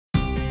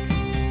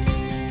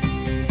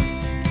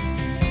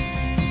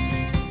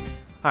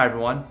Hi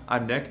everyone,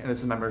 I'm Nick and this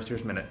is my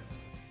Mercyhurst Minute.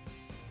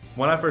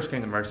 When I first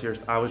came to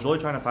Mercyhurst, I was really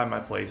trying to find my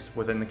place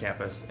within the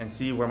campus and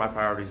see where my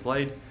priorities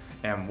laid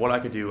and what I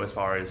could do as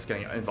far as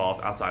getting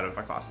involved outside of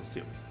my classes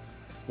too.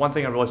 One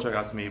thing that really stuck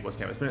out to me was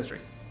campus ministry.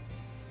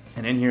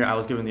 And in here I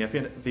was given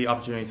the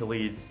opportunity to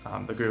lead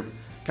the group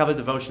Catholic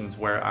Devotions,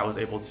 where I was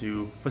able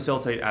to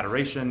facilitate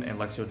adoration and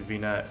Lectio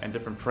Divina and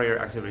different prayer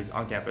activities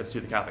on campus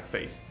through the Catholic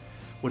faith,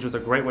 which was a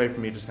great way for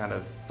me to just kind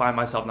of find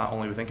myself not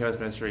only within campus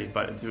ministry,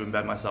 but to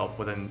embed myself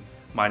within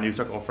my new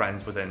circle of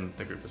friends within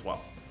the group as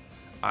well.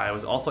 I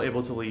was also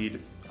able to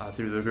lead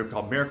through the group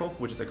called Miracle,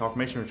 which is a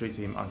confirmation retreat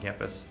team on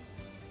campus,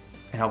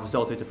 and help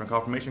facilitate different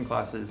confirmation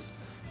classes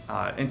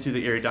into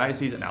the area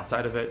diocese and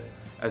outside of it,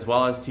 as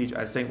well as teach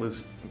at St.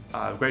 Luke's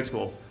grade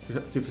school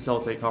to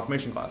facilitate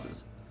confirmation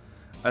classes.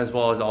 As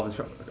well as all these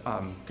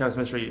campus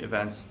ministry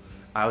events,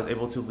 I was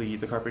able to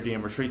lead the Carpe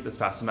Diem retreat this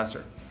past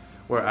semester,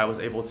 where I was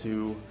able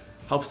to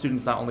help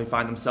students not only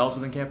find themselves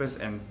within campus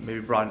and maybe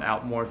broaden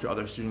out more to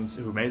other students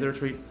who made the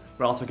retreat,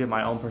 but also give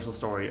my own personal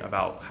story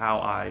about how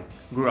I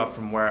grew up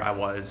from where I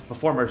was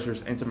before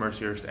Mercyhurst into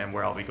Mercyhurst and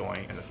where I'll be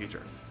going in the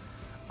future.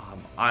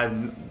 I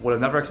would have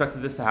never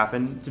expected this to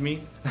happen to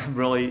me.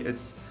 Really, it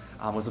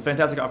was a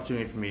fantastic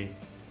opportunity for me,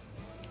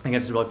 I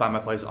guess, to really find my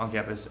place on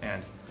campus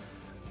and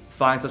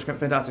find such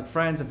fantastic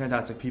friends and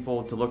fantastic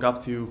people to look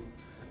up to,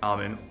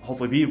 and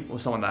hopefully be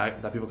with someone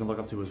that people can look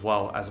up to as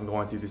well as I'm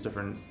going through these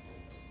different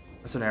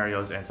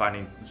scenarios and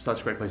finding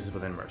such great places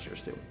within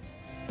Mercyhurst too.